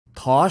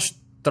ทอช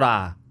ตรา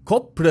ค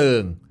บเพลิ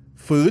ง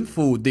ฟื้น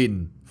ฟูดิน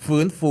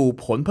ฟื้นฟู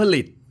ผลผ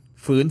ลิต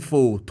ฟื้น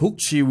ฟูทุก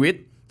ชีวิต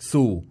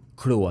สู่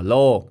ครัวโล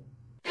ก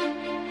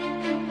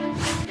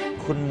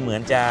คุณเหมือ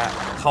นจะ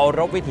เคาร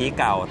พวิถี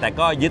เก่าแต่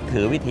ก็ยึด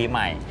ถือวิถีให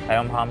ม่ไป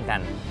พร้อมๆกัน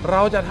เร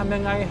าจะทำยั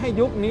งไงให้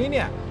ยุคนี้เ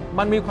นี่ย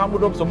มันมีความอุ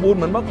ดมสมบูรณ์เ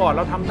หมือนเมื่อก่อนเ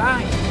ราทำได้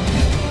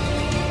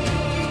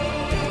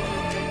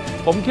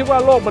ผมคิดว่า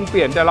โลกมันเป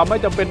ลี่ยนแต่เราไม่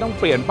จำเป็นต้อง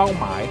เปลี่ยนเป้า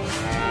หมาย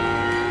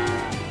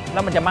แล้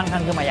วมันจะมั่งคั่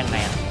งขึ้นมาอย่างไร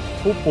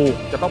ผู้ปลูก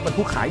จะต้องเป็น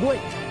ผู้ขายด้วย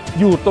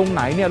อยู่ตรงไห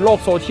นเนี่ยโลก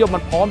โซเชียลมั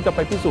นพร้อมจะไป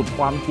พิสูจน์ค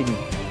วามจริง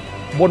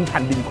บนแผ่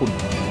นดินคุณ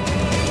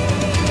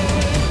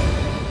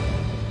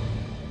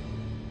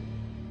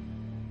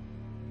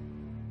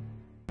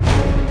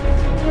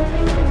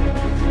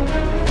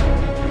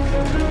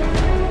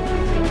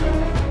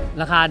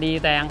ราคาดี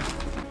แตง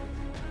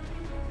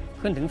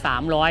ขึ้นถึง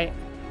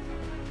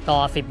300ต่อ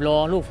10 โล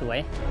ลูกสวย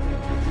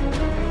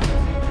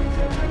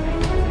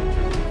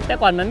แต่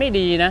ก่อนมันไม่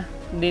ดีนะ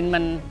ดิน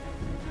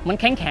มัน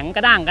แข็งกร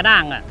ะด้า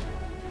งอ่ะ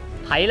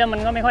ไถแล้วมัน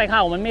ก็ไม่ค่อยเข้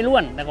ามันไม่ร่ว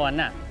นแต่ก่อน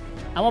น่ะ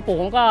เอามาปลูก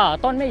มันก็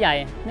ต้นไม่ใหญ่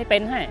ไม่เป็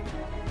นให้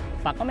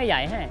ฝักก็ไม่ใหญ่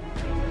ให้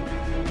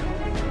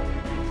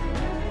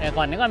แต่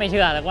ก่อนนี้ก็ไม่เ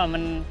ชื่อแต่ว่ามั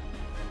น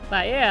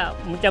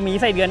มันจะมี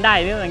ไส้เดือนได้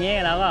หรืออย่างนี้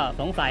แล้วก็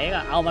สงสัย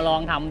ก็เอามาลอ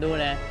งทำดู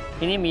เลย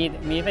ทีนี้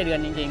มีไส้เดือน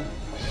จริง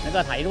ๆแล้วก็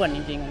ไถร่วนจ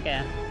ริงๆของแก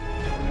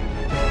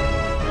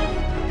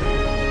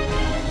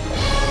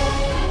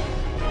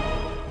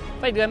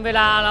ไส้เดือนเว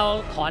ลาเรา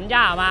ถอนห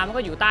ญ้ามามัน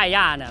ก็อยู่ใต้ห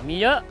ญ้าน่ะมี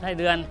เยอะไส้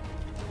เดือน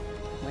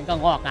มันก็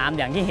งอกงาม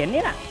อย่างที่เห็น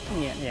นี่แหละ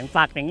เนี่ยอย่าง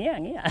ฝักอย่างเงี้ย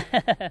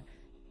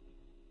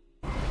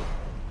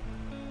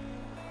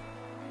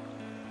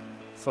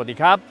สวัสดี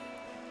ครับ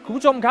คุณ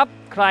ผู้ชมครับ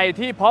ใคร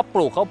ที่เพาะป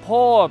ลูกข้าวโพ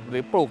ดหรื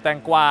อปลูกแตง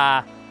กวา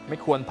ไม่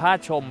ควรพลาด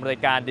ชมราย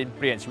การดินเ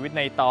ปลี่ยนชีวิตใ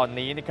นตอน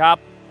นี้นะครับ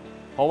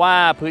เพราะว่า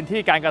พื้น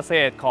ที่การเกษ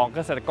ตรของเก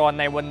ษตรกร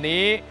ในวัน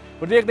นี้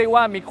เรียกได้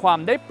ว่ามีความ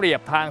ได้เปรีย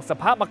บทางส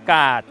ภาพอาก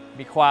าศ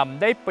มีความ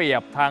ได้เปรีย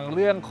บทางเ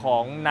รื่องขอ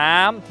งน้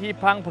ำที่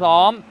พรั่งพร้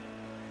อม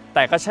แ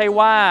ต่ก็ใช่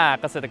ว่า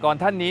เกษตรกร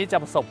ท่านนี้จะ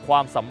ประสบควา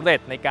มสำเร็จ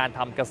ในการท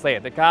ำเกษต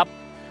รนะครับ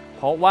เ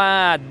พราะว่า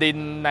ดิน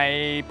ใน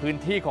พื้น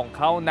ที่ของเ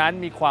ขานั้น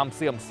มีความเ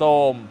สื่อมโทร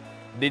ม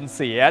ดินเ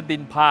สียดิ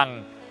นพัง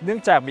เนื่อ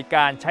งจากมีก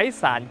ารใช้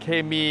สารเค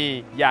มี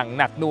อย่าง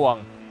หนักหน่วง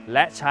แล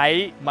ะใช้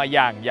มาอ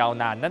ย่างยาว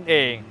นานนั่นเอ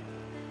ง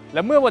แล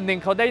ะเมื่อวันหนึ่ง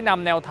เขาได้น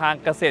ำแนวทาง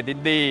เกษตรดิ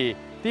นดี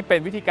ที่เป็น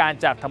วิธีการ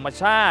จากธรรม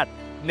ชาติ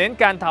เน้น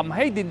การทำใ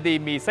ห้ดินดี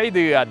มีไส้เ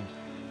ดือน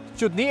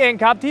จุดนี้เอง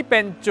ครับที่เป็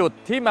นจุด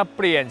ที่มาเ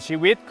ปลี่ยนชี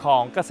วิตขอ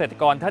งเกษตร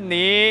กรท่าน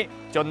นี้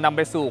จนนำไ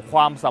ปสู่คว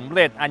ามสำเ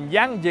ร็จอัน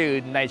ยั่งยื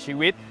นในชี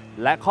วิต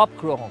และครอบ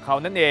ครัวของเขา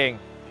นั่นเอง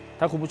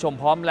ถ้าคุณผู้ชม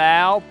พร้อมแล้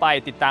วไป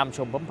ติดตามช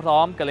มพร้อ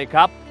มๆกันเลยค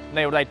รับใน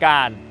รายกา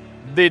ร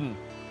ดิน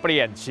เปลี่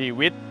ยนชี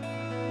วิต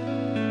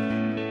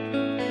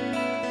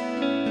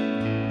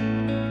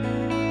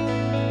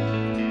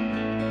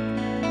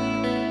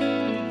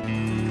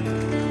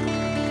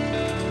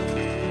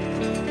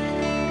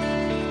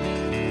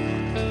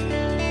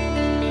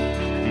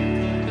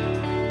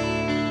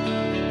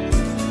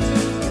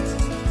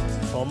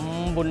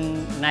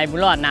นายบุญ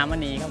รอดนามม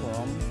ณีครับผ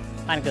ม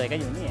บ้านเกิดก็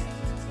อยู่นี่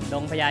ด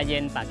งพญาเย็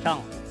นปากช่อง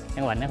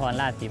จังหวัดนคร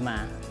ราชสีมา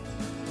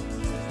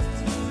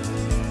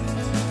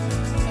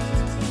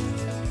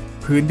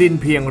พื้นดิน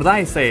เพียงไร่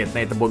เศษใน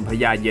ตำบลพ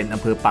ญาเย็นอ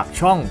ำเภอปาก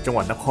ช่องจังห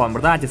วัดนคร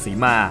ราชสี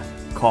มา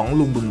ของ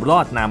ลุงบุญรอ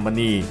ดนามม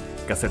ณี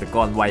เกษตรก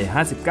รวัย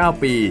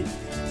59 ปี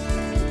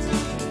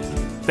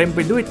เต็มไป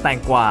ด้วยแตง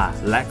กวา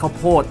และข้าว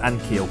โพดอัน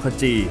เขียวข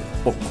จี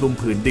ปกคลุม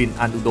ผืนดิน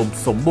อันอุดม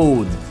สมบู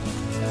รณ์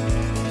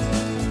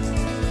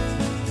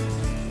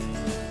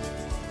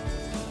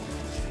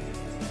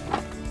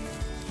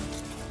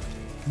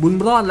บุญ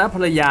รอดและภร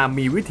รยา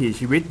มีวิถี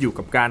ชีวิตอยู่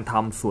กับการท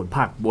ำสวน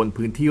ผักบน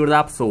พื้นที่ร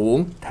าบสูง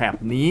แถบ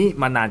นี้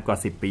มานานกว่า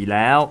10 ปีแ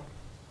ล้ว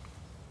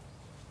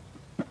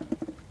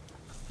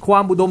ควา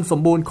มอุดมสม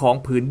บูรณ์ของ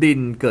ผืนดิน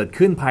เกิด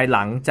ขึ้นภายห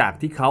ลังจาก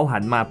ที่เขาหั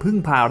นมาพึ่ง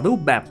พารูป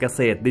แบบเกษ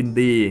ตรดิน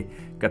ดี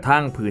กระทั่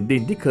งผืนดิ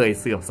นที่เคย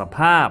เสื่อมสภ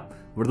าพ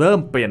เริ่ม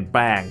เปลี่ยนแป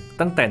ลง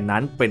ตั้งแต่นั้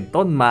นเป็น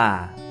ต้นมา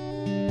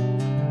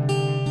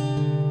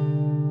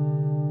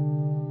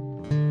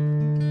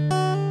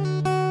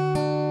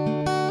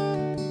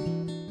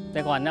แ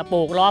ต่ก่อนนะป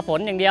ลูกรอฝน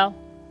อย่างเดียว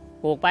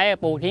ปลูกไป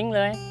ปลูกทิ้งเ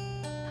ลย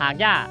ถาก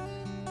หญ้า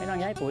ไม่ต้อง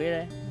ใช้ปุ๋ยเล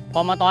ยพ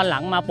อมาตอนหลั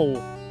งมาปลูก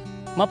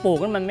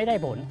แล้วมันไม่ได้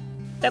ผล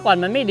แต่ก่อน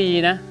มันไม่ดี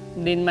นะ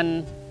ดิน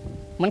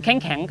มัน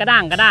แข็งกระด้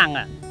าง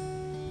อ่ะ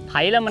ไถ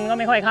แล้วมันก็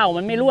ไม่ค่อยเข้า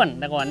มันไม่ร่วน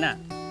แต่ก่อนน่ะ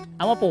เ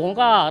อามาปลูกมัน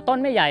ก็ต้น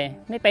ไม่ใหญ่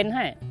ไม่เป็นใ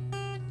ห้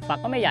ฝัก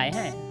ก็ไม่ใหญ่ใ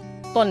ห้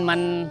ต้น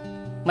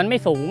มันไม่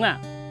สูงอ่ะ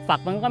ฝัก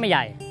มันก็ไม่ให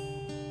ญ่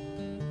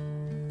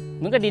เ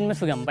หมือนกับดินมัน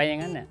เสื่อมไปอย่า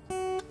งนั้นเนี่ย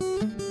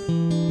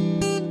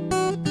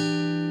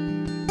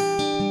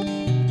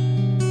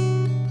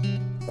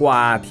ก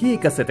ว่าที่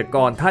เกษตรก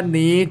รท่าน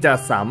นี้จะ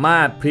สามา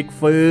รถพลิก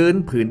ฟื้น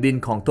ผืนดิน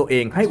ของตัวเอ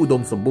งให้อุด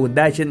มสมบูรณ์ไ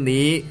ด้เช่น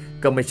นี้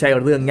ก็ไม่ใช่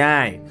เรื่องง่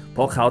ายเพ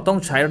ราะเขาต้อง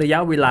ใช้ระยะ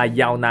เวลา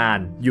ยาวนาน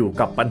อยู่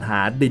กับปัญหา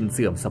ดินเ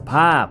สื่อมสภ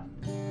าพ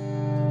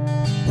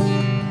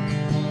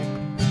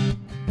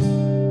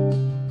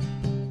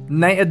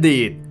ในอ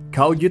ดีตเข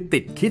ายึดติ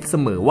ดคิดเส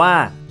มอว่า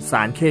ส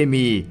ารเค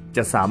มีจ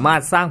ะสามาร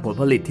ถสร้างผล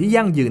ผลิตที่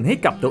ยั่งยืนให้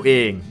กับตัวเอ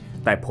ง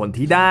แต่ผล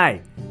ที่ได้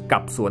กลั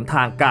บสวนท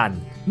างกัน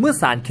เมื่อ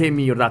สารเค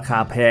มีราคา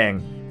แพง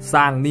ส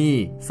ร้างหนี้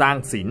สร้าง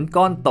สิน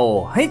ก้อนโต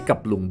ให้กับ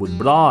ลุงบุญ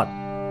รอด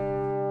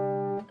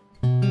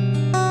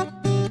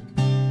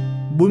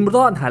บุญร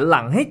อดหันห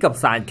ลังให้กับ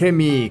สารเค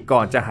มีก่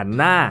อนจะหัน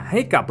หน้าให้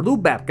กับรูป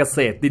แบบเกษ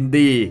ตรดิน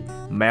ดี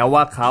แม้ว่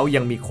าเขา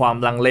ยังมีความ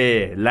ลังเล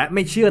และไ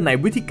ม่เชื่อใน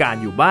วิธีการ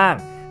อยู่บ้าง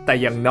แต่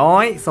อย่างน้อ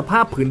ยสภ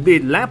าพผืนดิ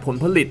นและผล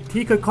ผลิต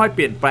ที่ค่อยๆเป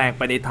ลี่ยนแปลงไ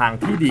ปในทาง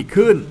ที่ดี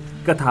ขึ้น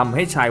ก็ทำใ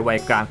ห้ชายวัย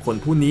กลางคน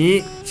ผู้นี้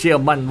เชื่อ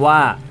มั่นว่า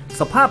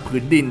สภาพผื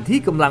นดินที่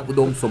กำลังอุ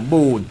ดมสม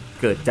บูรณ์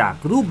เกิดจาก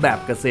รูปแบบ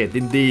เกษตร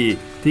ดินดี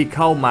ที่เ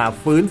ข้ามา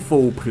ฟื้นฟู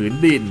ผืน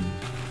ดิน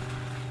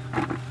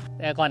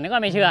แต่ก่อนนี้ก็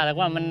ไม่เชื่อแต่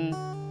ว่ามัน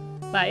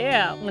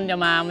มันจะ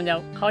มา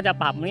เขาจะ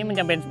ปรับนี้มัน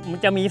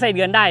จะมีไส้เ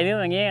ดือนได้หรือ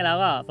อย่างนี้แล้ว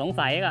ก็สง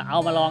สัยก็เอา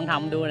มาลองท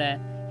ำดูเลย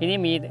ทีนี้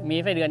มี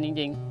ไส้เดือนจ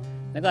ริง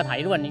ๆแล้วก็ไถ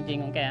ร่วนจริง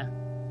ๆของแก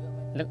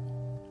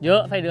เยอ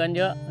ะไส้เดือนเ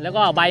ยอะแล้ว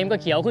ก็ใบมันก็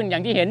เขียวขึ้นอย่า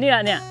งที่เห็นเ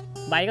นี่ย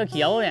ใบก็เ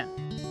ขียวเนี่ย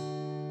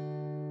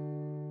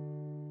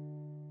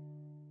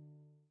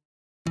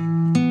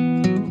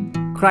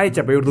ใครจ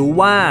ะไปรู้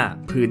ว่า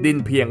ผืนดิน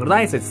เพียงไร่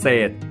เศ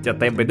ษจะ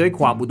เต็มไปด้วย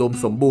ความอุดม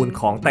สมบูรณ์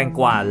ของแตงก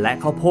วาและ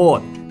ข้าวโพด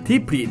ที่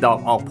ผลิดอก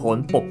ออกผล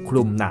ปกค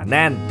ลุมหนาแ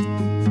น่น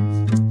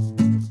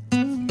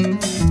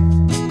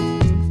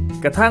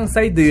กระทั่งไ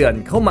ส้เดือน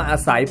เข้ามาอา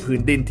ศัยผื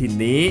นดินถิ่น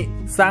นี้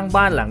สร้าง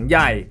บ้านหลังให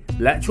ญ่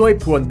และช่วย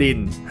พรวนดิน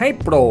ให้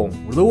โปร่ง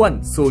ร่วน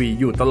ซุย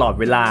อยู่ตลอด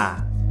เวลา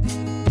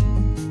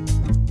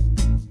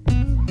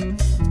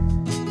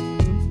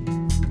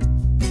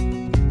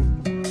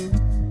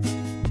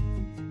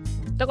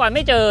แต่ก่อนไ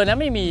ม่เจอนะ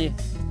ไม่มี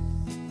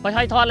พอใ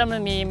ช้ทอดแล้วมั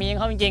นมีเ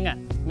ขาจริงๆอ่ะ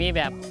มีแ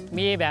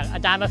บบอา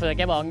จารย์ประเสริฐแ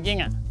กบอกจริง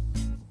ๆอ่ะ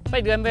ไส้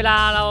เดือนเวลา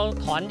เรา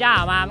ถอนหญ้า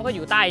มามันก็อ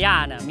ยู่ใต้หญ้า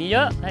น่ะมีเย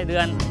อะไส้เดื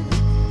อน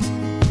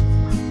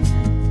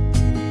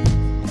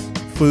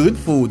ฟื้น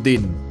ฟูดิ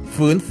น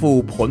ฟื้นฟู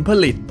ผลผ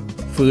ลิต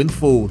ฟื้น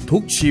ฟูทุ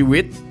กชีวิ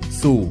ต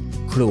สู่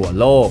ครัว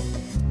โลก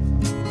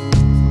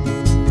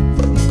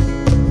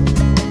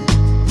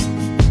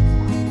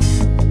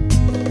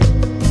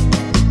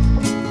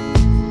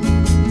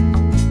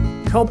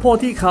ข้าวโพด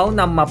ที่เขา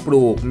นำมาป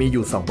ลูกมีอ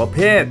ยู่2ประเภ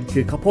ทคื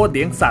อข้าวโพดเ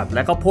ลี้ยงสัตว์แล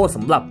ะข้าวโพดส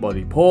ำหรับบ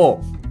ริโภค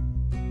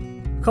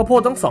ข้าวโพ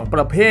ดทั้ง2ป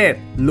ระเภท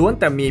ล้วน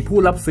แต่มีผู้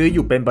รับซื้ออ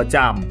ยู่เป็นประจ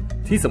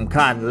ำที่สำ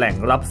คัญแหล่ง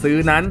รับซื้อ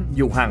นั้นอ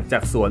ยู่ห่างจา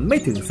กสวนไม่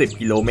ถึง10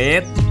กิโลเม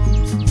ตร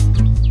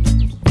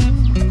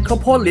ข้าว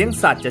โพดเลี้ยง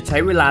สัตว์จะใช้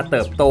เวลาเ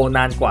ติบโตน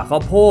านกว่าข้า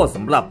วโพดส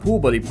ำหรับผู้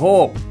บริโภ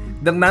ค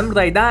ดังนั้น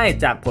รายได้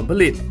จากผลผ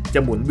ลิตจะ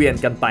หมุนเวียน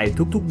กันไป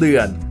ทุกๆเดื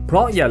อนเพร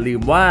าะอย่าลื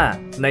มว่า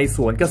ในส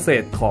วนเกษ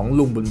ตรของ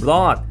ลุงบุญร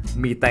อด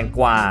มีแตงก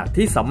วา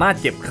ที่สามารถ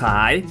เก็บข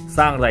ายส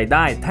ร้างรายไ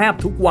ด้แทบ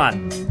ทุกวัน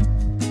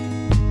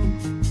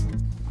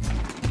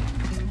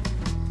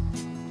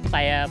ใ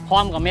ส่พร้อ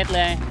มกับเม็ดเ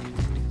ลย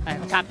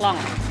ชักล่อง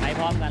ใส่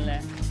พร้อมกันเล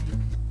ย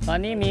ตอน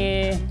นี้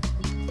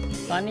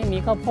มี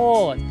ข้าวโพ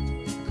ด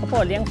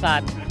เลี้ยงสั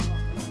ตว์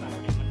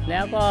แล้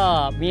วก็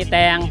มีแต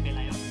ง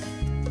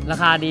รา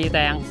คาดีแต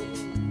ง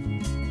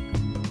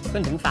ขึ้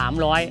นถึง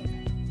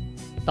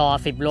300ต่อ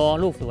10โล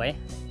ลูกสวย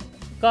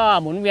ก็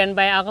หมุนเวียนไ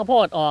ปเอาข้าวโพ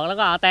ดออกแล้ว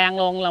ก็เอาแตง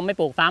ลงเราไม่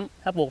ปลูกซ้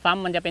ำถ้าปลูกซ้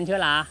ำมันจะเป็นเชื้อ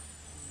รา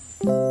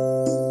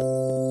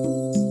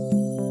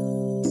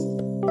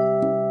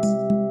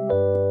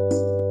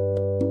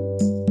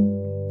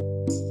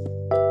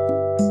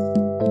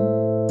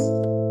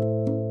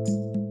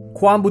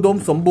ความอุดม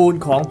สมบูรณ์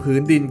ของผื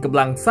นดินกำ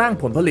ลังสร้าง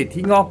ผลผลิต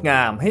ที่งอกง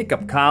ามให้กั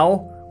บเขา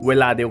เว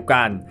ลาเดียว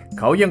กัน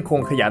เขายังคง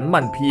ขยันห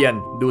มั่นเพียร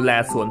ดูแล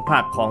สวนผั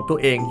กของตัว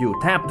เองอยู่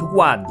แทบทุก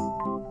วัน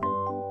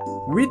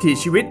วิถี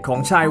ชีวิตของ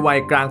ชายวัย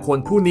กลางคน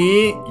ผู้นี้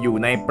อยู่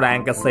ในแปลง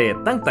เกษตร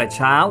ตั้งแต่เ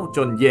ช้าจ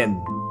นเย็น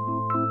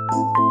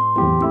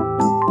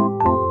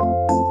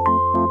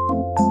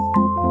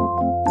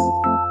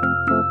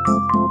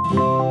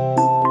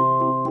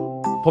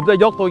ผมจะ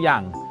ยกตัวอย่า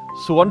ง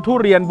สวนทุ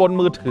เรียนบน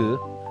มือถือ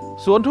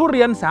สวนทุเ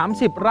รียน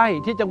30ไร่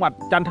ที่จังหวัด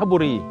จันทบุ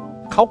รี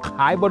เขาข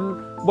าย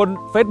บน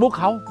Facebook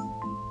เขา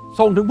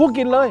ส่งถึงผู้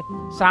กินเลย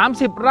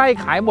30ไร่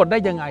ขายหมดได้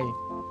ยังไง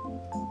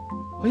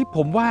เฮ้ยผ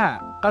มว่า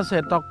เกษ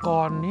ตรก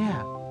รเนี่ย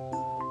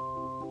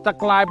จะ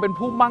กลายเป็น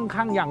ผู้มั่ง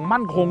คั่งอย่าง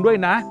มั่นคงด้วย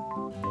นะ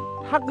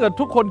ถ้าเกิด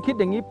ทุกคนคิด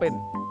อย่างนี้เป็น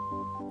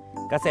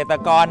เกษตร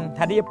กรแท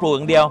นที่จะปลูกอ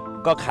ย่างเดียว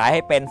ก็ขายใ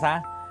ห้เป็นซะ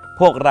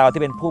พวกเรา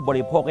ที่เป็นผู้บ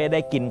ริโภคก็จะไ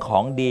ด้กินขอ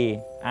งดี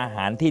อาห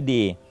ารที่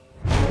ดี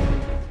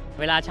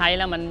เวลาใช้แ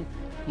ล้ว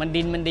มัน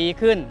ดินมันดี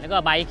ขึ้นแล้วก็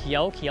ใบเ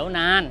ขียวน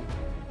าน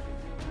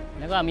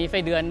แล้วก็มีไส้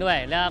เดือนด้วย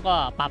แล้วก็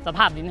ปรับสภ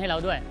าพดินให้เรา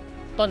ด้วย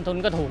ต้นทุน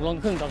ก็ถูกลง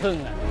ครึ่งต่อครึ่ง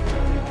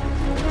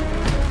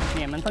เ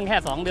นี่ยมันเพิ่งแค่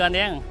2เดือนเ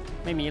อง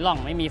ไม่มีร่อง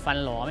ไม่มีฟัน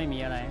หลอไม่มี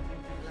อะไร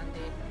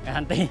กา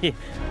รันตี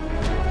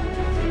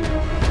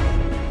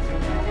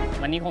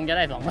วันนี้คงจะไ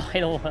ด้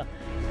200 โล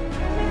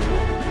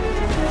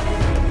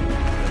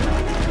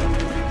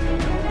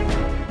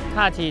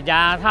ถ้าฉีดย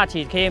าถ้า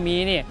ฉีดเคมี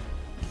นี่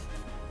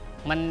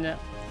มัน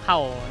เข้า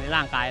ในร่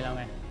างกายเรา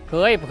ไงเ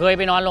คยไ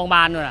ปนอนโรงพยาบ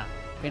าลด้วยนะ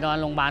ไปนอน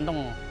โรงพยาบาลต้อง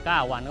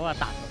9 วันก็ว่า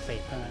ตัดเส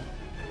กเท่านั้น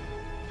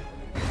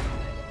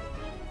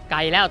ไกล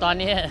แล้วตอน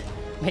นี้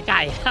ไม่ไกล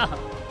แล้ว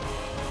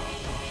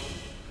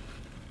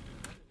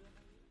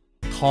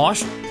ทอช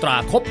ตรา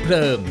คบเพ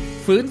ลิง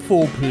ฟื้นฟู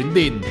ผืน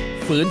ดิน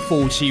ฟื้นฟู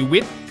ชีวิ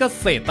ต เก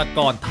ษตรก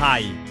รไท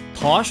ย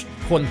ทอช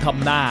คนท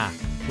ำนา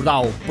เรา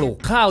ปลูก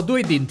ข้าวด้ว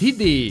ยดินที่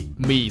ดี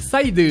มีไ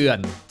ส้เดือน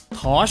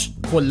ทอช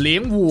คนเลี้ย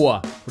งวัว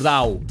เร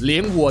าเลี้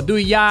ยงวัวด้ว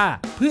ยหญ้า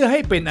เพื่อให้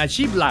เป็นอา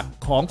ชีพหลัก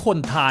ของคน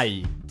ไทย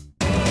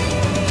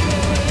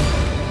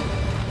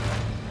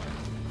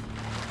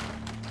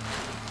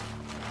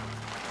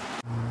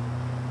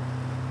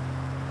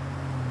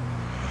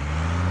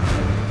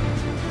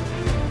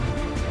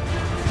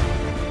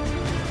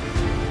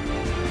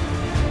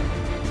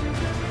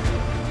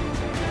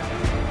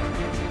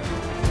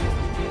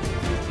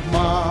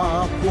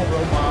พวกเร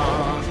ามา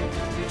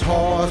ท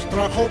อชต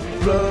ราคบ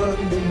เพลิง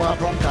มุ่งมา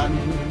พร้อมกัน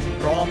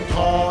พร้อมท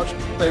อช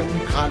เต็ม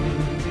คัน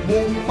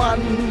มุ่งมั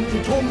น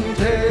ทุ่ม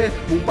เท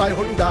มุ่งไปห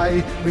นใด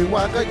ไม่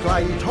ว่าใกล้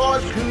ๆทอ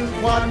ชคือ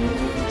ขวัญ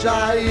ใจ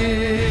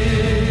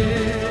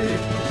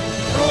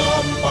พร้อ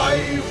มไป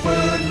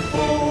ฟื้น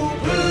ฟู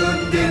พื้น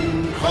ดิน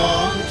ขอ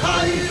งไท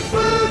ย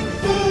ฟื้น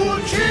ฟู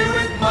ชี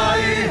วิตใหม่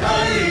ใ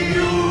ห้อ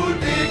ยู่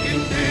ดีกิ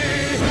นดี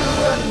เ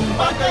พื่อน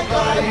บ้านใก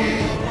ล้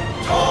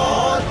ๆทอ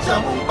ชจะ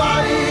มุ่งไป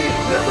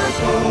เพื่อฟื้น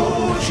ฟู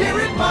ชี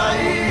วิตใหม่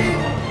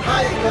ให้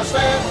เกษ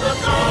ตร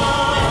ก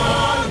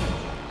ร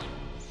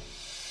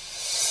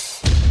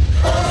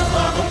ม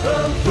าของเ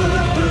พิ่มฟื้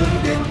นพื้น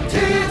ดิน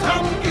ที่ท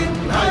ำกิน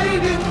ให้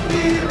ดิน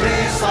ดีรี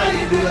ไซ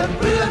เดือน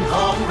เพื่อนข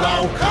องเรา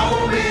เขา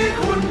มี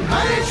คุณใ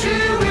ห้ชี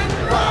วิต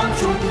ความ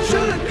ชุ่ม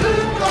ชื่นคื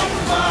นกลับ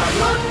มา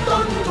ลดต้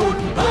นทุน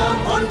เพิ่ม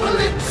ผลผ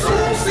ลิตสู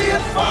งเสีย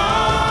ดฟ้า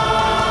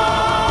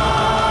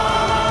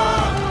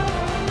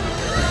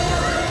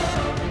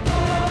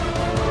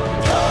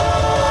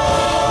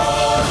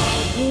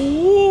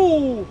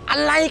อะ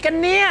ไรกัน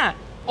เนี่ย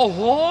โอ้โ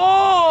ห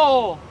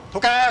ทุ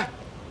กแก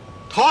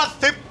ทอด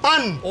10 ตั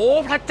นโอ้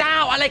พระเจ้า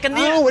อะไรกันเ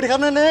นี่ยสวัสดีครั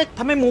บนาเน็กท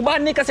ำไมหมู่บ้าน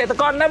นี้เกษตร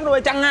กรร่ำรวย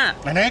จังอะ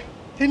นาเน็ก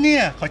ที่เนี่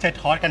ยเขาใช้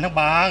ทอดกันทั้ง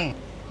บาง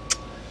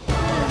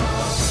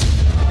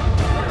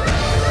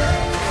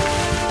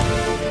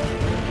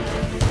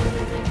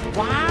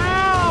ว้า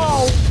ว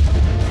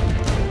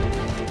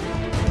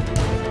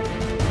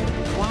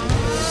ว้า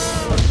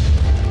ว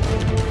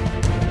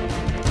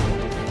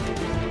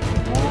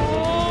โอ้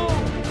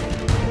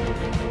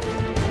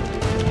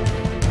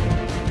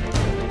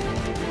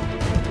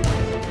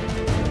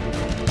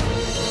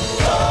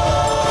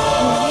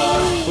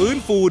ฟื้น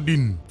ฟูดิ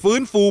นฟื้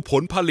นฟูผ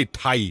ลผลิต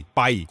ไทยไ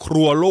ปค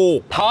รัวโลก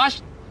ทอช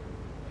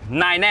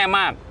นายแน่ม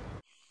าก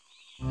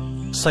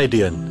ไส้เ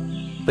ดือน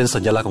เป็นสั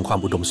ญลักษณ์ของความ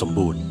อุดมสม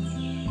บูรณ์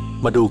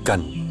มาดูกัน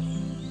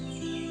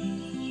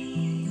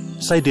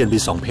ไส้เดือนมี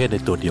2 เพศใน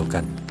ตัวเดียวกั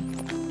น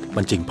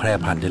มันจึงแพร่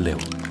พันธุ์ได้เร็ว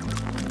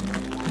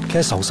แค่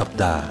2 สัป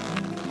ดาห์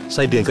ไ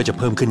ส้เดือนก็จะเ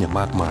พิ่มขึ้นอย่าง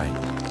มากมาย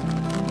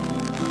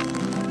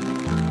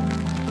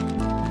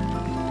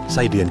ไ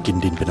ส้เดือนกิน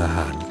ดินเป็นอาห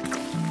าร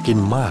กิน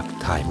มาก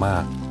ถ่ายมา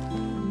ก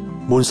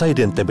มูลไส้เ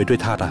ดือนเต็มไปด้วย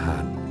ธาตุอาหา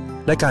ร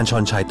และการช้อ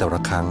นชัยแต่ละ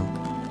ครั้ง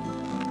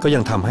ก็ยั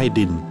งทำให้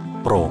ดิน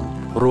โปร่ง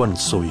ร่วน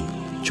ซุย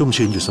ชุ่ม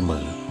ชื้นอยู่เสม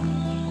อ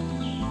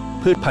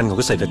พืชพันธุ์ของ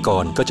เกษตรก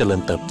รก็จเจริ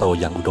ญเติบโต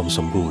อย่างอุดมส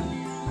มบูรณ์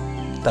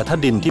แต่ถ้า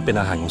ดินที่เป็น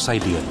อาหารของไส้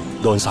เดือน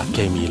โดนสารเค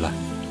มีล่ะ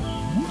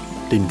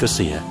ดินก็เ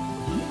สีย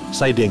ไ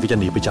ส้เดือนก็จะ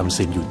หนีไปจำ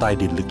ศีลอยู่ใต้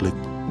ดินลึก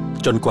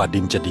ๆจนกว่าดิ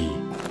นจะดี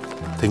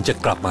ถึงจะ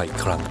กลับมาอีก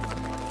ครั้ง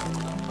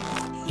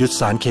หยุด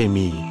สารเค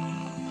มี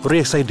เรี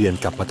ยกไส้เดือน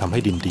กลับมาทำให้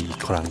ดินดีอี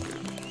กครั้ง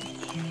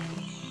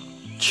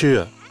เชื่อ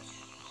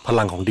พ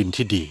ลังของดิน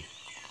ที่ดี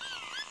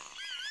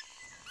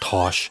ท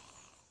อช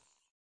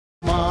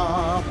มา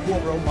พว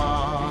กเรามา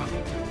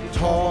ท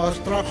อช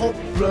ตราคบ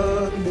เพลิ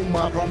งมุ่งม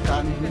าพร้อมกั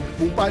น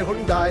มุ่งไปหน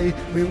ใด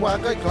ไม่ว่า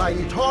ใกล้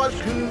ๆทอช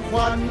คือข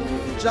วัญ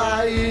ใจ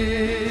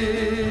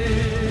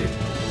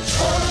ท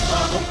อชตร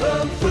าคบเพลิ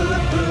งฟื้น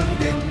พื้น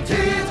ดิน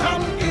ที่ท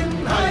ำกิน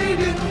ให้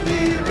ดิน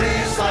ดีรี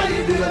ไซ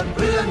เดือนเ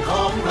พื่อนข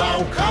องเรา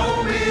เขา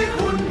มี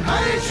คุณใ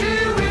ห้ชี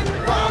วิต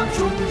ความ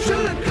ชุ่ม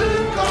ชื่นคื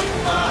นกลับ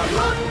มาล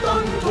ดต้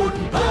นทุน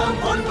เพิ่ม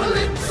ผลผ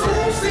ลิตสู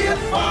งเสียด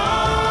ฟ้า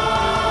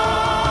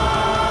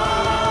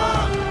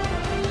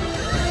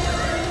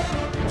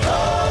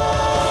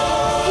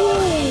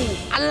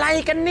อะไร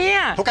กันเนี่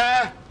ยทุกแก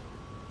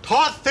ท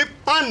อด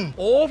10 ตัน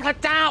โอ้พระ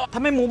เจ้าทำ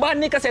ไมหมู่บ้าน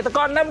นี้เกษตรก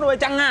รร่ำรวย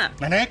จังอะ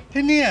นาเน็ก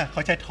ที่เนี่ยเข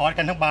าใช้ทอด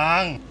กันทั้งบา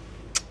ง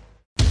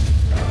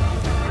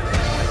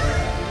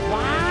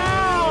ว้า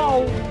ว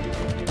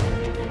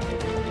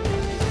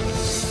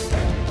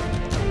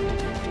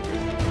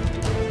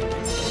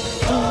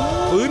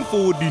ฟื้น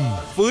ฟูดิน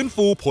ฟื้น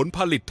ฟูผลผ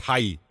ลิตไท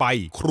ยไป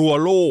ครัว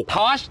โลกท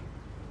อช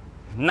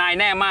นาย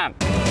แน่มาก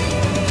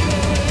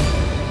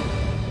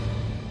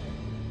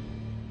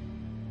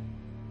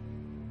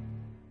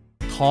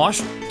ทอช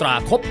ตรา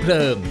คบเพ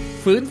ลิง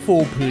ฟื้นฟู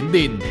ผืน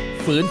ดิน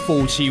ฟื้นฟู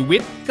ชีวิ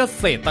ตเก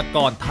ษตรก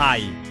รไทย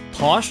ท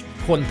อช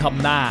คนท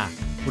ำนา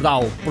เรา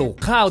ปลูก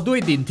ข้าวด้วย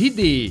ดินที่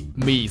ดี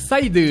มีไส้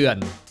เดือน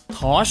ท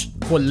อช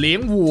คนเลี้ย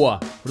งวัว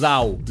เรา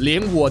เลี้ย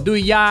งวัวด้ว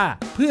ยหญ้า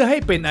เพื่อให้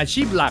เป็นอา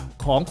ชีพหลัก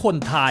ของคน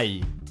ไทย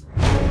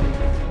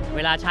เว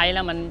ลาใช้แ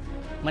ล้ว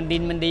มันดิ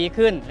นมันดี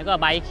ขึ้นแล้วก็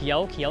ใบเขี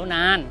ยวน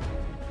าน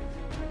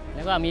แ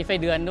ล้วก็มีไส้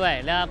เดือนด้วย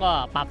แล้วก็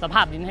ปรับสภ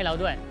าพดินให้เรา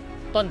ด้วย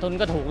ต้นทุน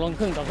ก็ถูกลง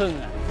ครึ่งต่อครึ่ง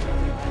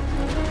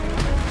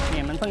เ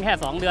นี่ยมันเพิ่งแค่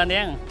2 เดือนเอ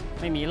ง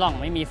ไม่มีร่อง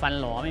ไม่มีฟัน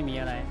หลอไม่มี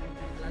อะไร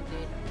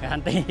การั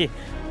นตี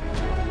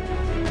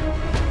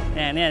เ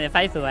นี่ยไซ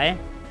ส์สวย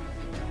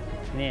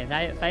นี่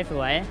ไซส์ส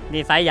วย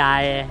นี่ไซส์ใหญ่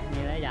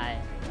นี่ไซส์ใหญ่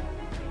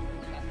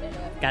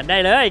กัดได้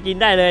เลยกิน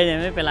ได้เลยเนี่ย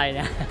ไม่เป็นไรเ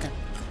นี่ย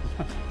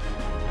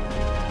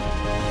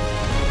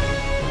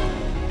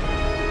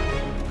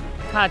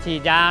ถ้าฉี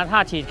ดยาถ้า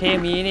ฉีดเค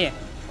มีนี่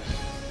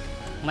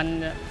มัน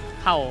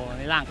เข้าใ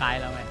นร่างกาย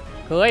เราไง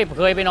เค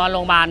ยไปนอนโร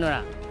งพยาบาลด้วยน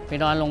ะไป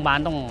นอนโรงพยาบาล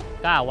ต้อง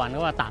9 วันก็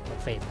ว่าตับอั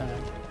กเสบทั้งนั้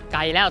นไก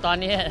ลแล้วตอน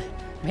นี้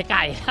ไม่ไกล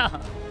แล้ว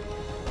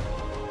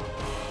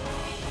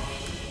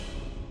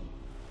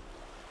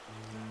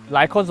หล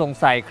ายคนสง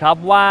สัยครับ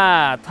ว่า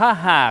ถ้า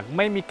หากไ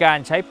ม่มีการ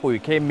ใช้ปุ๋ย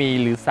เคมี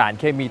หรือสาร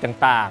เคมี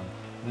ต่าง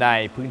ๆใน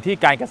พื้นที่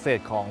การเกษต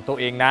รของตัว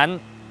เองนั้น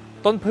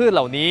ต้นพืชเห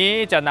ล่านี้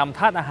จะนำธ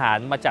าตุอาหาร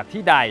มาจาก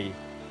ที่ใด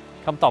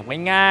คำตอบ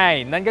ง่าย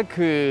ๆนั่นก็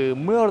คือ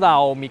เมื่อเรา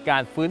มีกา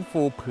รฟื้น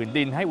ฟูผืน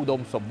ดินให้อุด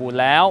มสมบูรณ์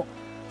แล้ว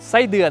ไส้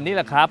เดือนนี่แห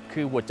ละครับ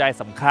คือหัวใจ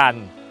สำคัญ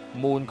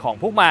มูลของ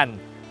พวกมัน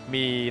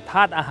มีธ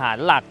าตุอาหาร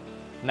หลัก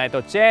ไนโต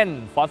รเจน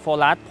ฟอสฟอ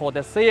รัสโพแท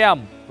สเซียม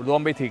รวม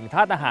ไปถึงธ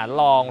าตุอาหาร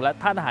รองและ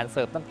ธาตุอาหารเส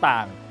ริมต่า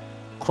ง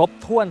ๆครบ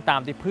ถ้วนตา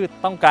มที่พืช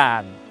ต้องกา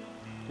ร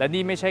และ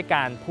นี่ไม่ใช่ก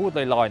ารพูด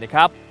ลอยๆนะค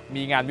รับ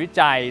มีงานวิ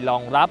จัยรอ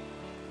งรับ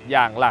อ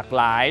ย่างหลาก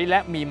หลายและ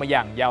มีมาอ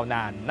ย่างยาวน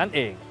านนั่นเ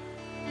อง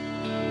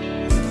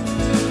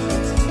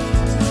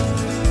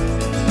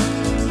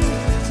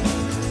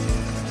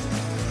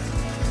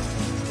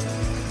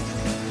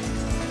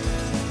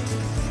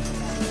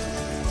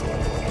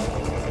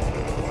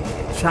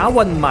เช้า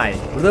วันใหม่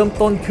เริ่ม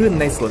ต้นขึ้น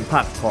ในสวน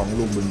ผักของ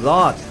ลุงบุญร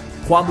อด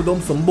ความอุดม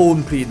สมบูร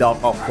ณ์ผลิดอก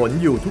ออกผล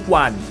อยู่ทุก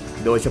วัน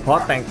โดยเฉพาะ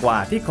แตงกวา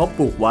ที่เขาป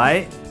ลูกไว้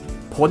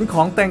ผลข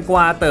องแตงกว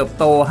าเติบ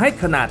โตให้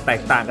ขนาดแต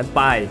กต่างกันไ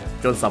ป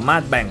จนสามาร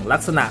ถแบ่งลั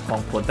กษณะของ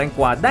ผลแตงก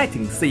วาได้ถึ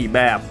ง4แบ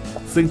บ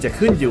ซึ่งจะ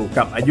ขึ้นอยู่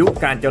กับอายุ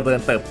การเจริญ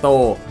เติบโต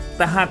แ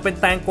ต่หากเป็น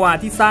แตงกวา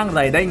ที่สร้าง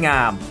รายได้ง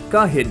าม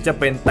ก็เห็นจะ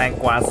เป็นแตง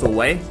กวาส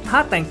วยถ้า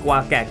แตงกวา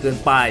แก่เกิน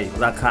ไป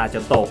ราคาจ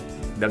ะตก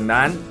ดัง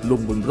นั้นลุ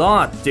งบุญรอ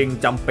ดจึง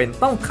จำเป็น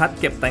ต้องคัด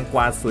เก็บแตงกว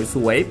าส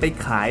วยๆไป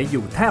ขายอ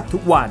ยู่แทบทุ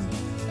กวัน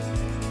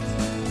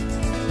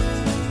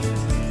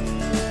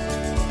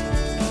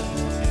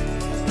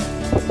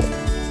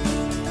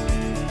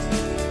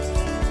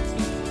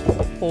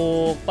ปลู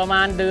กประม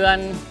าณเดือ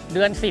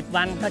น10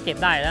 วันก็เก็บ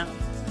ได้แล้ว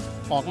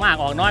ออกมาก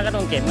ออกน้อยก็ต้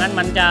องเก็บงั้น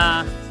มันจะ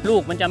ลู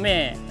กมันจะ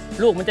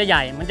ให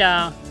ญ่มันจ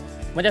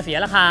ะเสีย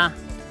ราคา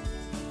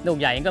ลูก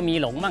ใหญ่ก็มี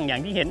หลงบ้างอย่า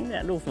งที่เห็นเนี่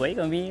ยลูกสวย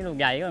ก็มีลูก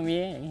ใหญ่ก็มี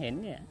อย่างที่เห็น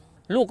เนี่ย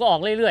ลูกก็ออ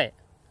กเรื่อย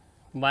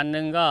ๆวันห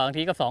นึ่งก็บาง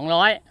ทีก็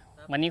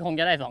200วันนี้คง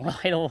จะได้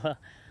200 โล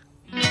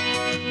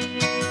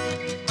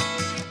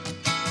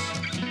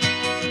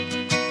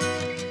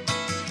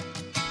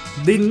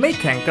ดินไม่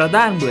แข็งกระ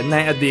ด้างเหมือนใน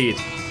อดีต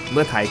เ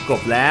มื่อไถก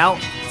บแล้ว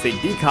สิ่ง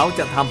ที่เขาจ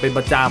ะทำเป็นป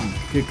ระจ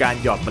ำคือการ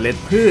หยอดเมล็ด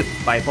พืช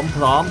ไปพ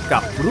ร้อมๆกั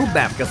บรูปแบ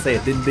บเกษต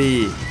รดินดี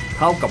เ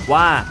ท่ากับ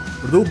ว่า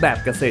รูปแบบ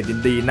เกษตรดิน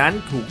ดีนั้น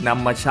ถูกน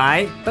ำมาใช้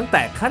ตั้งแ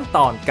ต่ขั้นต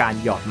อนการ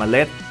หยอดเม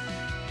ล็ด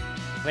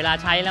เวลา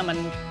ใช้แล้ว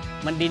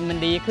มันดินมัน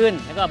ดีขึ้น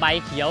แล้วก็ใบ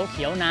เ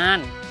ขียวนาน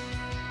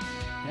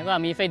แล้วก็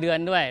มีไส้เดือน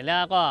ด้วยแล้ว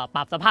ก็ป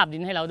รับสภาพดิ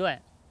นให้เราด้วย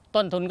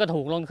ต้นทุนก็ถู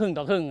กลงครึ่ง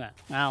ต่อครึ่งอ่ะ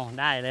เอา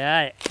ได้เล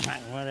ยหั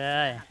กมาเล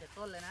ย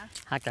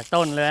หักจาก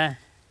ต้นเลย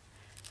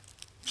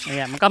เ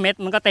นี่ยมันก็เม็ด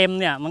มันก็เต็ม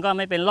เนี่ยมันก็ไ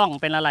ม่เป็นร่อง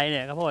เป็นอะไรเ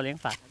นี่ยข้าวโพดเลี้ยง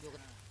สัตว์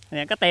เ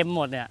นี่ยก็เต็มห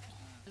มดเนี่ย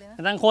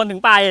ตั้งโคนถึ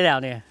งปลายแล้ว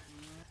เนี่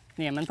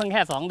ยมันเพิ่งแ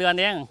ค่2 เดือน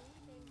เอง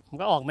มัน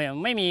ก็ออก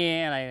ไม่มี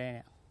อะไรเลยเ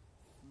นี่ย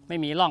ไม่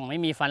มีร่องไม่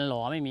มีฟันหล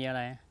อไม่มีอะไ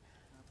ร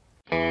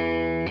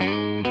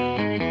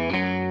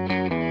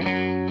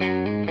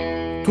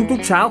ทุ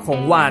กๆเช้าของ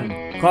วัน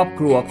ครอบ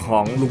ครัวขอ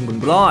งลุงบุญ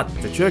รอด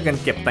จะช่วยกัน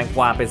เก็บแตงก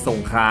วาไปส่ง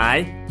ขาย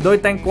โดย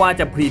แตงกวา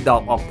จะผลิดอ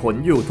กออกผล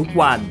อยู่ทุก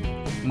วัน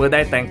เมื่อไ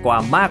ด้แตงกวา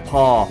มากพ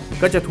อ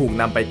ก็จะถูก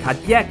นำไปคัด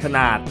แยกขน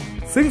าด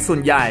ซึ่งส่ว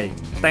นใหญ่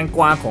แตงก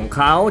วาของเ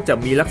ขาจะ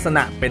มีลักษณ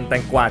ะเป็นแต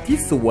งกวาที่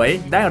สวย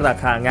ได้รา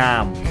คางา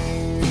ม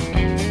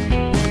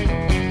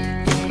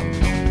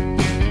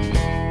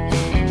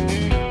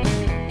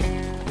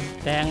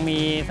แตงมี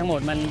ทั้งหมด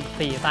มัน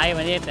4 ไซส์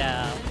วันนี้แต่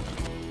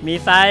มี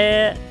ไซ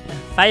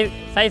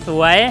ส์ส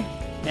วย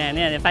เ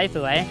นี่ยไซส์ส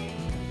วย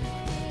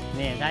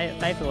นี่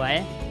ไซส์สวย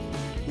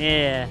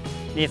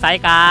นี่ไซ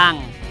ส์กลาง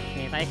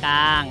นี่ไซส์กล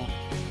าง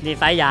นี่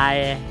ไซส์ใหญ่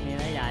นี่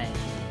ไซส์ใหญ่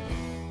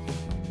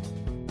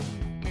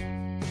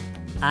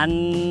อัน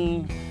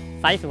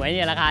ไซส์สวยเ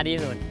นี่ยราคาดี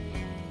สุด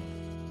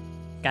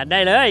กัดได้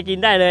เลยกิน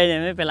ได้เลยเนี่ย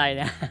ไม่เป็นไรเ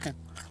นี่ย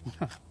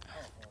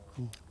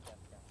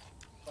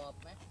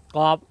ก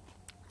รอบ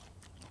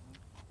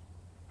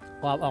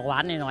ออกหวา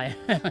นหน่อย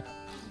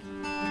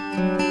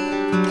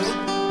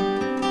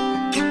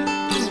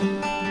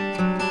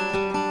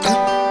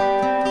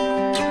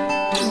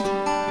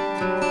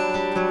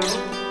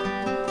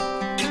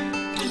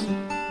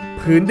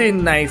พื้นดิน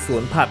ในสว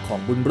นผักของ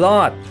บุญร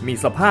อดมี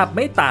สภาพไ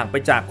ม่ต่างไป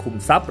จากขุม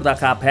ทรัพย์รา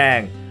คาแพง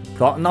เพ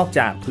ราะนอกจ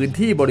ากพื้น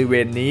ที่บริเว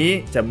ณนี้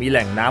จะมีแห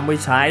ล่งน้ำไว้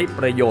ใช้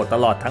ประโยชน์ต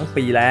ลอดทั้ง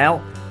ปีแล้ว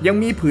ยัง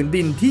มีผืน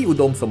ดินที่อุ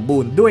ดมสมบู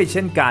รณ์ด้วยเ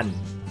ช่นกัน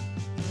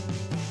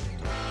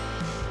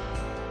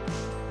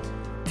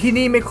ที่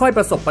นี่ไม่ค่อยป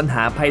ระสบปัญห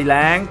าภัยแ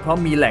ล้งเพราะ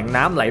มีแหล่ง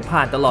น้ำไหลผ่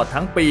านตลอด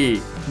ทั้งปี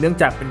เนื่อง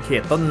จากเป็นเข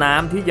ตต้นน้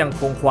ำที่ยัง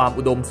คงความ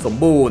อุดมสม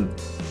บูรณ์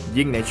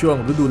ยิ่งในช่วง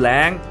ฤดูแ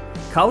ล้ง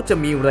เขาจะ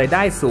มีรายไ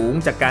ด้สูง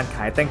จากการข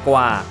ายแตงกว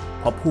า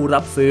เพราะผู้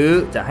รับซื้อ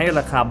จะให้ร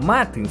าคาม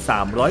ากถึง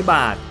300 บ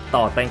าท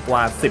ต่อแตงกว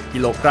า10 กิ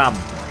โลกรัม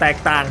แตก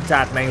ต่างจ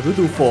ากในฤ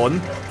ดูฝน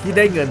ที่ไ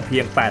ด้เงินเพี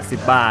ยง80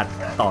 บาท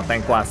ต่อแต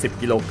งกวา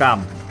10 กิโลกรัม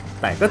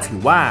แต่ก็ถือ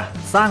ว่า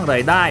สร้างรา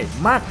ยได้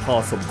มากพอ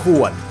สมค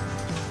วร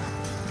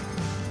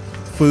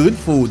ฟื้น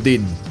ฟูดิ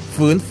น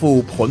ฟื้นฟู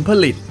ผลผ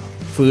ลิต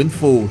ฟื้น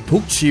ฟูทุ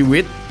กชีวิ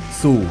ต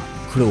สู่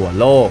ครัว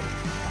โลก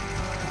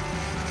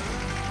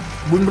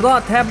บุญรอ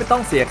ดแทบไม่ต้อ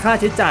งเสียค่า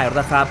ใช้จ่ายร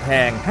าคาแพ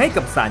งให้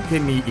กับสารเค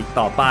มีอีก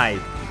ต่อไป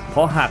เพร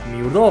าะหากมี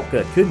โรคเ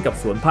กิดขึ้นกับ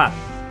สวนผัก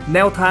แน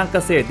วทางเก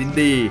ษตรดิน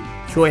ดี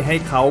ช่วยให้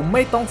เขาไ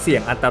ม่ต้องเสี่ย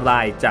งอันตรา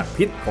ยจาก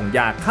พิษของย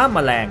าฆ่าแม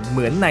ลงเห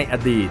มือนในอ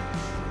ดีต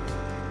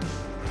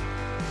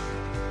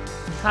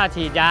ถ้า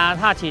ฉีดยา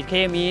ถ้าฉีดเค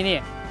มีนี่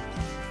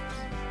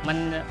มัน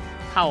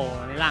เข้า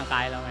ในร่างก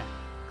ายเราไง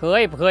เ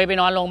คยไป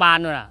นอนโรงพยาบาล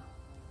ด้วยนะ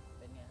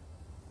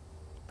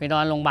ไปนอ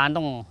นโรงพยาบาล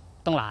ต้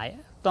องหลาย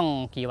ต้อง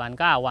กี่วัน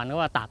9 วันก็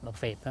ว่าตัดแบบ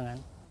เสพเท่านั้น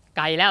ไ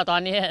กลแล้วตอ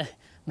นนี้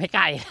ไม่ไก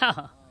ลแล้ว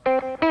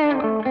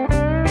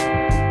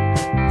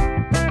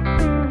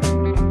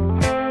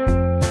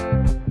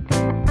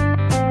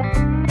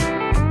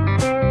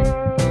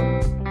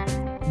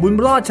บุญ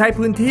รอดใช้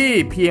พื้นที่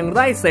เพียงไ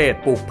ร่เศษ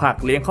ปลูกผัก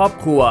เลี้ยงครอบ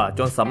ครัว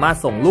จนสามารถ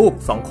ส่งลูก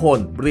2 คน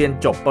เรียน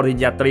จบปริญ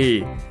ญาตรี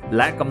แ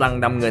ละกำลัง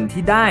นำเงิน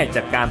ที่ได้จ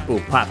ากการปลู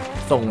กผัก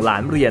ส่งหลา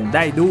นเรียนไ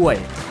ด้ด้วย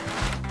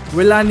เ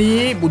วลานี้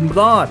บุญ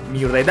รอด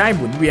มีรายได้ห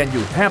มุนเวียนอ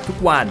ยู่แทบทุก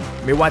วัน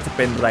ไม่ว่าจะเ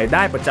ป็นรายไ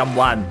ด้ประจำ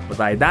วัน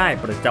รายได้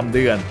ประจำเ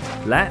ดือน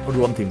และร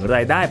วมถึงร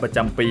ายได้ประจ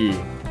ำปี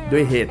ด้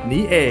วยเหตุ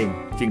นี้เอง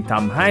จึงท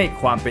ำให้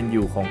ความเป็นอ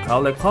ยู่ของเขา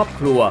และครอบ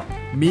ครัว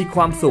มีค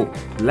วามสุข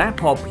และ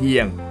พอเพีย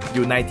งอ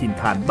ยู่ในถิ่น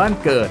ฐานบ้าน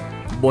เกิด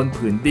บน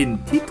ผืนดิน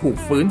ที่ถูก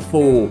ฟื้น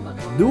ฟู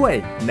ด้วย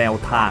แนว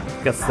ทาง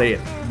เกษต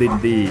รดิน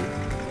ดี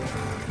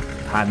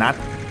ฐานัท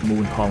มู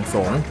ลทองส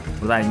ง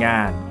รายงา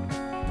น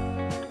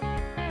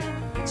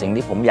สิ่ง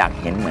ที่ผมอยาก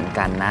เห็นเหมือน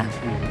กันนะ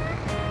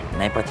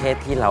ในประเทศ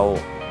ที่เรา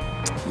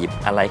หยิบ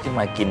อะไรขึ้น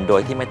มากินโด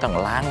ยที่ไม่ต้อง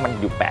ล้างมัน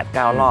อยู่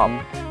 8-9 รอบ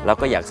แล้ว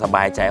ก็อยากสบ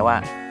ายใจว่า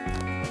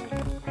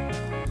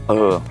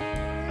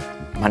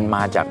มันม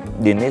าจาก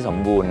ดินที่สม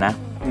บูรณ์นะ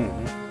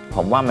ผ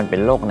มว่ามันเป็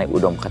นโลกในอุ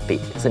ดมคติ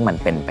ซึ่งมัน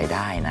เป็นไปไ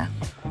ด้นะ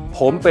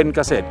ผมเป็นเก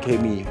ษตรเค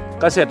มี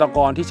เกษตรก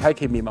รที่ใช้เ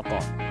คมีมาก่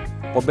อน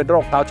ผมเป็นโร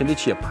คเท้าชนิด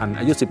เฉียบพลัน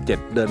อายุ17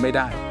เดินไม่ไ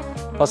ด้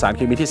เพราะสารเ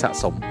คมีที่สะ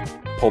สม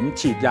ผม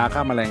ฉีดยาฆ่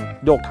าแมลง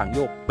โยกถังโย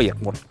กเปียก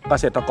หมดเก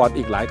ษตรกร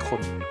อีกหลายคน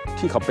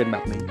ที่เขาเป็นแบ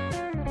บนี้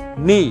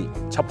นี่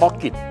เฉพาะ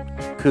กิจ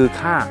คือ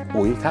ค่า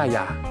ปุ๋ยค่าย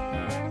า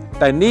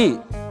แต่นี่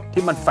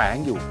ที่มันแฝง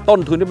อยู่ต้น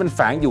ทุนที่มันแฝ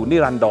งอยู่นิ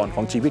รันดรข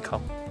องชีวิตเขา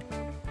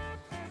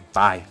ต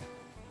าย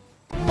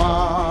มา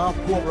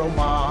พวกเรา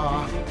มา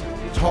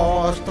ทอ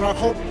สตรา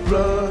คบเพ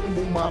ลิง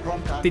มุ่งมาพร้อม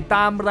กันติดต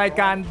ามราย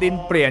การดิน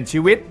เปลี่ยนชี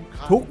วิต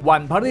ทุกวั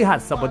นพฤหั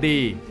สบดี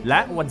และ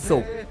วันศุ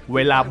กร์เว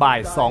ลาบ่าย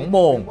 2 โม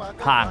ง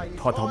ทาง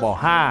ททบ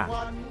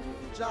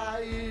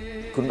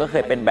 5คุณก็เค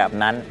ยเป็นแบบ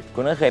นั้นคุ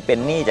ณก็เคยเป็น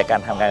หนี้จากกา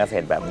รทำการเกษ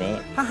ตรแบบนี้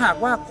ถ้าหาก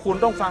ว่าคุณ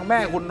ต้องฟังแม่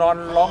คุณนอน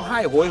ร้องไห้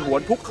โหยหว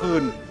นทุกคื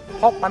นเ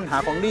พราะปัญหา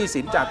ของหนี้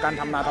สินจากการ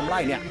ทำนาทำไร่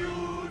เนี่ย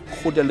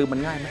คุณจะลืมมั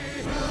นง่ายไหม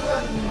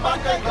บ้าน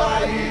ไกล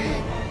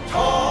ๆท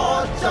อ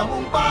จะ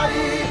มุ่งไป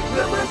เ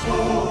พื่อฟื้นฟู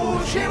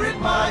ชีวิต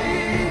ใหม่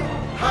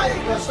ให้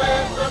เกษ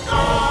ตรก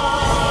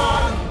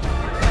ร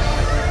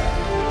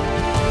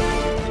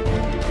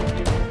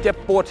เจ็บ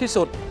ปวดที่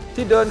สุด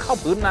ที่เดินเข้า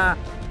ผืนนา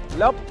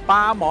แล้วปล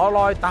าหมอล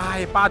อยตาย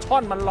ปลาช่อ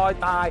นมันลอย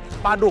ตาย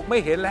ปลาดุกไม่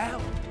เห็นแล้ว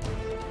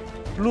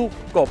ลูก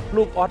กบ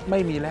ลูกออสไม่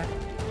มีแล้ว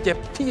เจ็บ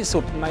ที่สุ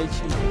ดใน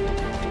ชีวิต